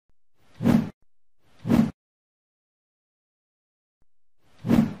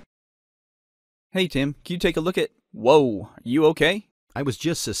Hey Tim, can you take a look at... Whoa, are you okay? I was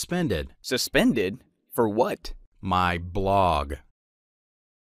just suspended. Suspended? For what? My blog.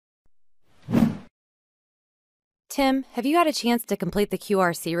 Tim, have you had a chance to complete the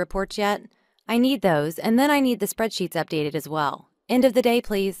QRC reports yet? I need those, and then I need the spreadsheets updated as well. End of the day,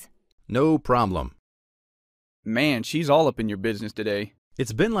 please. No problem. Man, she's all up in your business today.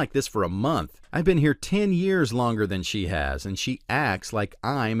 It's been like this for a month. I've been here 10 years longer than she has, and she acts like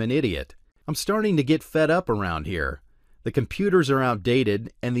I'm an idiot. I'm starting to get fed up around here. The computers are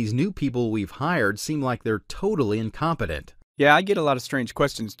outdated, and these new people we've hired seem like they're totally incompetent. Yeah, I get a lot of strange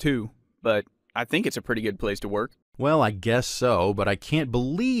questions too, but I think it's a pretty good place to work. Well, I guess so, but I can't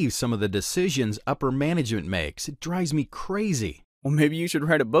believe some of the decisions upper management makes. It drives me crazy. Well, maybe you should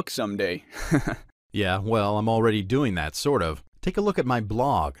write a book someday. Yeah, well, I'm already doing that, sort of. Take a look at my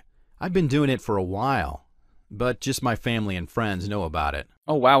blog. I've been doing it for a while, but just my family and friends know about it.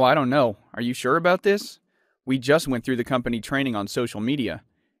 Oh wow, I don't know. Are you sure about this? We just went through the company training on social media.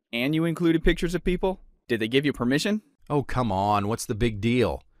 And you included pictures of people? Did they give you permission? Oh, come on, what's the big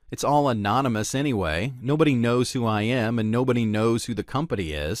deal? It's all anonymous anyway. Nobody knows who I am, and nobody knows who the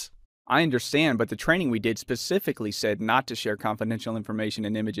company is. I understand, but the training we did specifically said not to share confidential information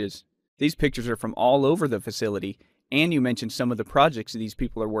and images. These pictures are from all over the facility, and you mentioned some of the projects these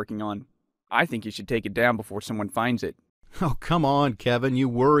people are working on. I think you should take it down before someone finds it. Oh, come on, Kevin, you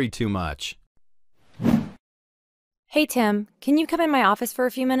worry too much. Hey, Tim, can you come in my office for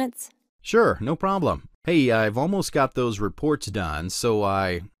a few minutes? Sure, no problem. Hey, I've almost got those reports done,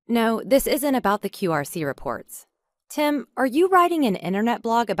 so No, this isn't about the QRC reports. Tim, are you writing an internet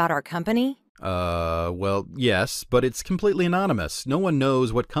blog about our company? Well, yes, but it's completely anonymous. No one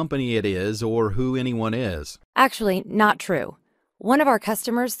knows what company it is or who anyone is. Actually, not true. One of our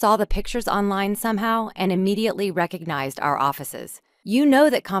customers saw the pictures online somehow and immediately recognized our offices. You know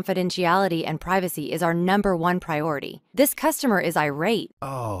that confidentiality and privacy is our #1 priority. This customer is irate.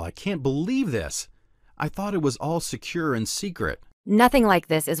 Oh, I can't believe this. I thought it was all secure and secret. Nothing like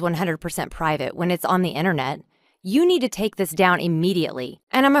this is 100% private when it's on the internet. You need to take this down immediately,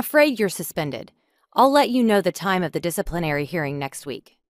 and I'm afraid you're suspended. I'll let you know the time of the disciplinary hearing next week.